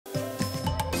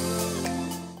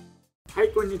は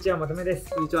い、こんにちは、まとめで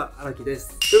す。こんにちは、荒木で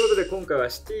す。ということで、今回は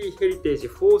シティヘリテージ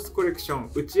フォースコレクショ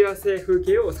ン打ち合わせ風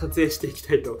景を撮影していき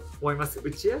たいと思います。打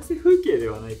ち合わせ風景で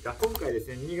はないか。今回です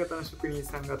ね、新潟の職人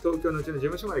さんが東京のうちの事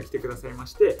務所まで来てくださいま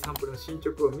して、サンプルの進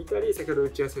捗を見たり、先ほど打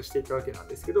ち合わせをしていたわけなん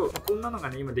ですけど、こんなのが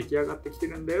ね、今出来上がってきて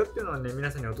るんだよっていうのをね、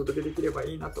皆さんにお届けできれば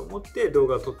いいなと思って動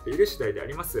画を撮っている次第であ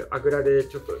ります。あぐらで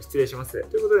ちょっと失礼します。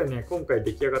ということでね、今回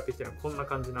出来上がってきてるのはこんな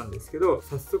感じなんですけど、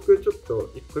早速ちょっと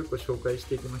一個一個紹介し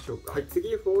ていきましょうか。はい、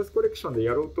次、フォースコレクションで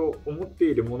やろうと思って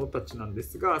いるものたちなんで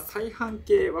すが、再販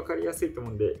系分かりやすいと思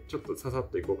うんで、ちょっとささっ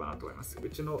といこうかなと思います。う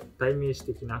ちの代名詞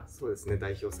的な、そうですね、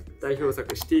代表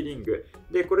作シティリング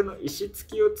で、これの石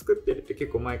付きを作ってるって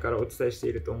結構前からお伝えして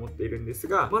いると思っているんです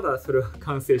が、まだそれは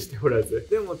完成しておらず、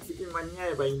でも次間に合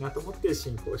えばいいなと思って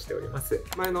進行しております。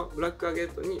前のブラックアゲー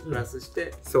トにプラスし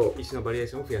て、そう石のバリエー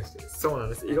ションを増やしてる。そうなん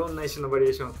です。いろんな石のバリエ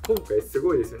ーション、今回す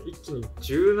ごいですよね。一気に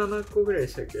17個ぐらいで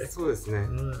したっけ？そうですね、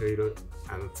いろいろ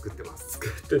作ってます。作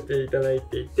ってていただい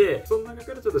ていて、その中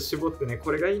からちょっと絞ってね、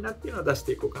これがいいなっていうのを出し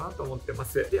ていこうかなと思ってま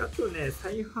す。で、あとね、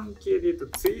再販系で言う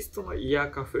とツイストのイヤー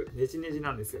カフ、ネジネジ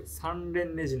なんですよ。3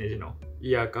連ネジネジの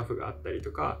イヤーカフがあったり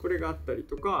とか、これがあったり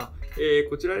とか、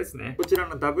こちらですね、こちら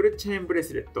のダブルチェーンブレ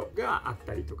スレットがあっ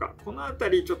たりとか、このあた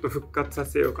りちょっと復活さ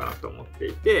せようかなと思って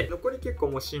いて、残り結構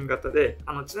もう新型で、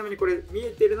ちなみにこれ見え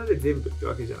てるので全部って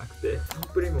わけじゃなくて、サン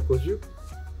プル今50個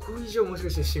以上もしか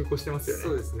して進行してますよね。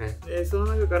そうですね。そ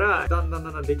の中からだんだ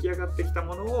ん出来上がってきた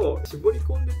ものを絞り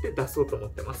込んでいって出そうと思っ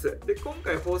てます。で、今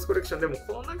回フォースコレクションでも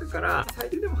この中から最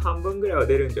低でも半分ぐらいは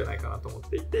出るんじゃないかなと思っ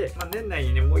ていて、年内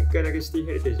にね、もう1回だけシティ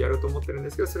ヘリテージやろうと思ってるん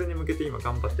ですけど、それに向けて今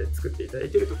頑張って作っていただ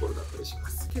いているところだったりしま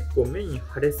す。結構目に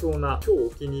腫れそうな超お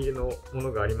気に入りのも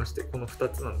のがありまして、この2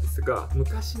つなんですが、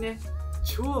昔ね、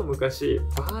超昔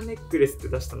バーネックレスって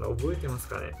出したの覚えてます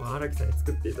かね。この荒木さんに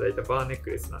作っていただいたバーネッ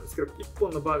クレスなんですけど、1本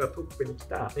のバーがトップに来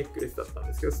たネックレスだったん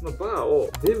ですけど、そのバー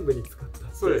を全部に使ったっ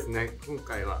て。そうですね、今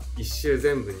回は一周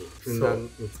全部にふんだん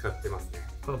に使ってますね。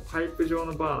このパイプ状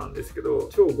のバーなんですけど、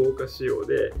超豪華仕様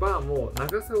で、バーも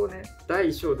長さをね、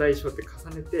大小大小って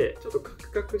重ねて、ちょっとカ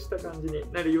クカクした感じに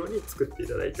なるように作ってい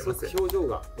ただいてます。表情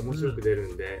が面白く出る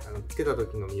んで、つけた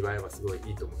時の見栄えはすごい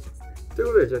いいと思いますね。という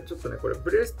ことで、じゃあちょっとね、これブ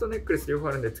レスとネックレス両方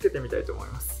あるんでつけてみたいと思い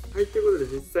ます。はい、ということで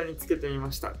実際につけてみ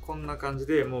ました。こんな感じ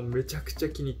で、もうめちゃくちゃ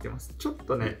気に入ってます。ちょっ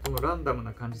とね、このランダム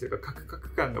な感じというか、カクカ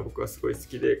ク感が僕はすごい好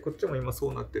きで、こっちも今そ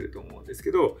うなってると思うんです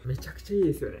けど、めちゃくちゃいい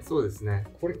ですよね。そうですね。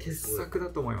これ傑作だ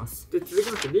と思います。で、続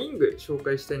きましてリング紹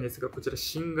介したいんですが、こちら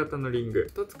新型のリング。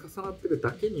2つ重なってる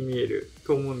だけに見える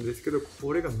と思うんですけど、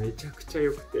これがめちゃくちゃ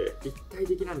良くて、立体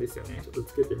的なんですよね。ちょっと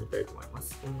つけてみたいと思いま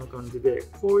す。こんな感じで、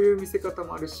こういう見せ方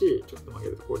もあるし、ちょっと曲げ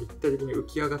るとこう立体的に浮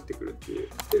き上がってくるっていう。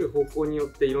つける方向によっ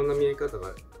ていろんな見え方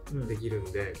ができるん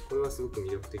で、これはすごく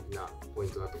魅力的なポイン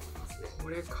トだと思いますね。こ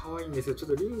れ可愛いんですよ。ちょっ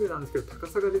とリングなんですけど高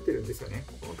さが出てるんですよね。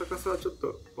この高さはちょっ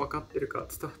と分かってるか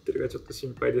伝わってるかちょっと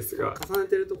心配ですが、重ね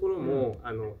てるところも、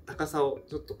高さを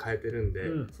ちょっと変えてるんで、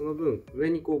その分上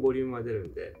にこうボリュームが出る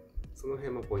んで、その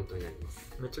辺もポイントになります。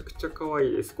めちゃくちゃ可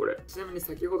愛いです、これ。ちなみに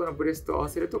先ほどのブレスと合わ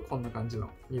せるとこんな感じの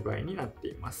2倍になって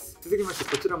います。続きまして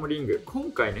こちらもリング。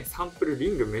今回ね、サンプルリ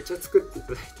ングめっちゃ作ってい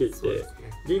ただいていて、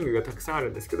リングがたくさんあ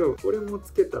るんですけど、これも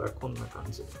つけたらこんな感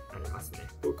じになりますね。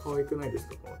これ可愛くないです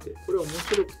か、この手。これ面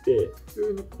白くて、普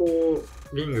通にこ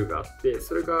う、リングがあって、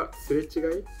それがすれ違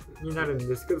いになるん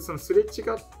ですけど、そのすれ違っ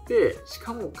て、し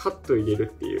かもカット入れる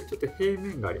っていう、ちょっと平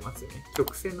面がありますよね。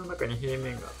直線の中に平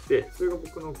面があって、それが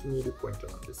僕のお気に入りポイント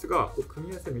なんですが、組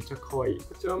み合わせめっちゃ可愛い。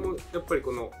こちらもやっぱり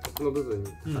このトップの部分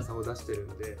に高さを出してる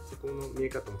んで、そこの見え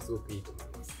方もすごくいいと思い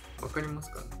ます。わかりま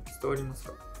すかね？伝わります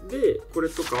か？で、これ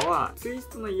とかはツイス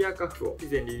トのイヤーカフを以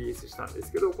前リリースしたんで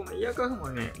すけど、このイヤーカフも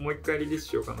ね、もう一回リリース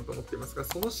しようかなと思っていますが、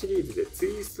そのシリーズでツ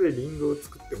イストでリングを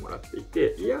作ってもらってい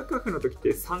て、イヤーカフの時って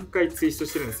3回ツイスト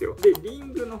してるんですよ。で、リ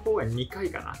ングの方は2回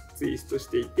かな、ツイストし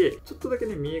ていて、ちょっとだけ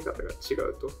ね、見え方が違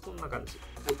うと、そんな感じ。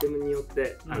アイテムによっ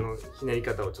て、ひねり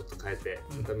方をちょっと変えて、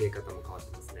また見え方も変わっ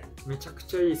てますね。めちゃく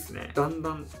ちゃいいですね。だん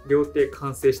だん両手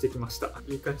完成してきました。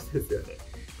いい感じですよね。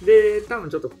で、多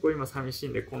分ちょっとここ今寂しい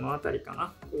んで、この辺りか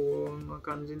な。こんな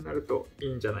感じになるとい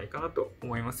いんじゃないかなと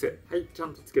思います。はい、ちゃ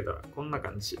んとつけたらこんな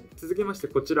感じ。続きまして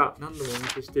こちら、何度もお見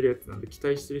せしてるやつなんで期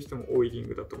待してる人も多いリン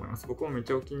グだと思います。僕もめっ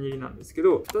ちゃお気に入りなんですけ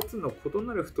ど、2つの異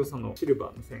なる太さのシル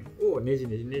バーの線をネジ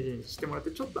ネジしてもらって、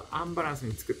ちょっとアンバランス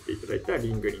に作っていただいた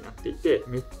リングになっていて、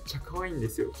めっちゃ可愛いんで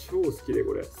すよ。超好きで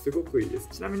これ。すごくいいです。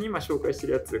ちなみに今紹介して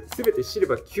るやつ、すべてシル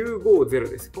バー950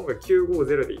です。今回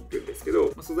950でいくんですけ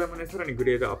ど、素材もね、さらにグ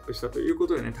レードアップしたというこ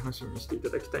とでね、楽しみにしていた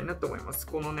だきたいなと思います。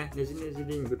このね、ネジネジ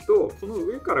リングと、この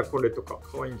上からこれとか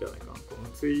可愛いんじゃないかな。この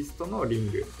ツイストのリン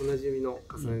グ。おなじみの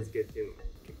重ね付けっていうのも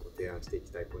結構提案してい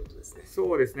きたいポイントですね。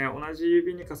そうですね、同じ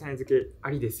指に重ね付けあ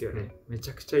りですよね。め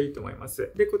ちゃくちゃいいと思いま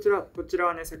す。で、こちら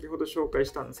はね、先ほど紹介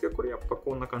したんですけど、これやっぱ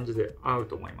こんな感じで合う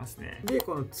と思いますね。で、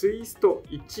このツイスト、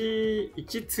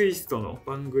1ツイストの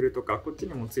バングルとか、こっち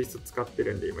にもツイスト使って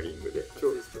るんで、今リングで。ツ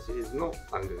イストシリーズの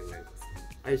バングルになります。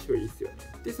相性いいですよね。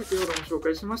で、先ほども紹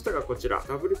介しましたが、こちら、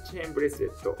ダブルチェーンブレスレ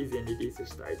ット、以前リリース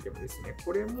したアイテムですね。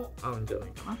これも合うんじゃな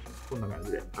いかな。こんな感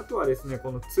じで。あとはですね、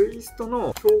このツイスト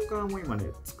のチョーカーも今ね、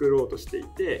作ろうとしてい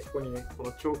て、ここにね、こ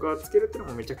のチョーカーをつけるっていう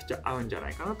のもめちゃくちゃ合うんじゃな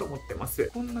いかなと思ってます。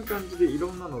こんな感じでい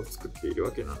ろんなのを作っている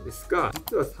わけなんですが、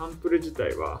実はサンプル自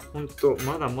体は、ほんと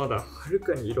まだまだはる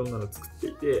かにいろんなの作って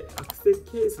いて、アクセ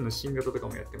ケースの新型とか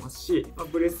もやってますし、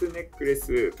ブレス、ネックレ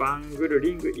ス、バングル、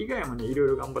リング以外もね、いろい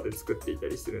ろ頑張って作っていた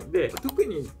りするんで、特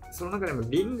にその中でも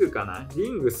リングかな。リ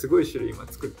ングすごい種類今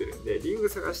作ってるんで、リング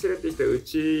探してるって人はう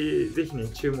ちぜひね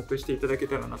注目していただけ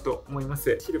たらなと思いま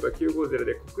す。シルバー950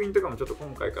で刻印とかもちょっと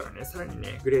今回からねさらに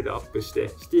ねグレードアップして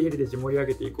シティヘリテージ盛り上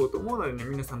げていこうと思うのでね、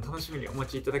皆さん楽しみにお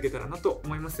待ちいただけたらなと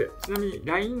思います。ちなみに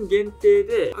LINE 限定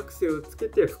でアクセをつけ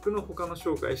て服の他の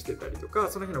紹介してたりとか、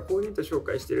その日のコーディネート紹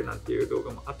介してるなんていう動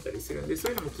画もあったりするんで、そ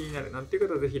ういうのも気になるなんていう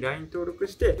方はぜひ LINE 登録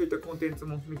してそういったコンテンツ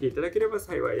も見ていただければ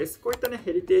幸いです。こういったね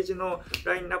ヘリテージの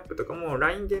ラインナップとかも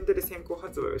LINE 限定で先行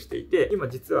発売をしていて、今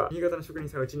実は新潟の職人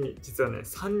さんうちに実はね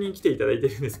3人来ていただいて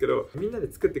るんですけど、みんな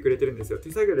で作ってくれてるんですよ。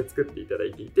手作業で作っていただ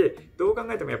いていて、どう考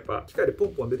えてもやっぱ機械でポ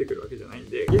ンポン出てくるわけじゃないん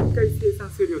で、限界生産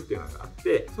数量っていうのがあっ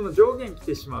て、その上限来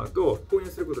てしまうと購入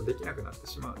することできなくなって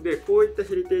しまうんで、こういった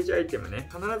ヘリテージアイテムね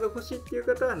必ず欲しいっていう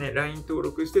方はね LINE 登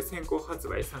録して先行発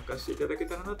売参加していただけ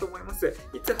たらなと思います。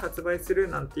いつ発売する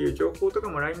なんていう情報とか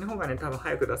も LINE の方がね多分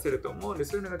早く出せると思うんで、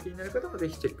そういうのが気になる方もぜ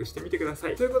ひチェックしてみてくださ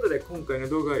い。ということで今回の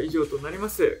動画は以上となりま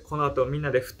す。この後みん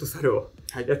なでフットサルを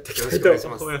やっていきたいと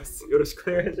思います。よろし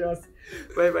くお願いします。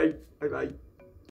バイバイ。バイバイ。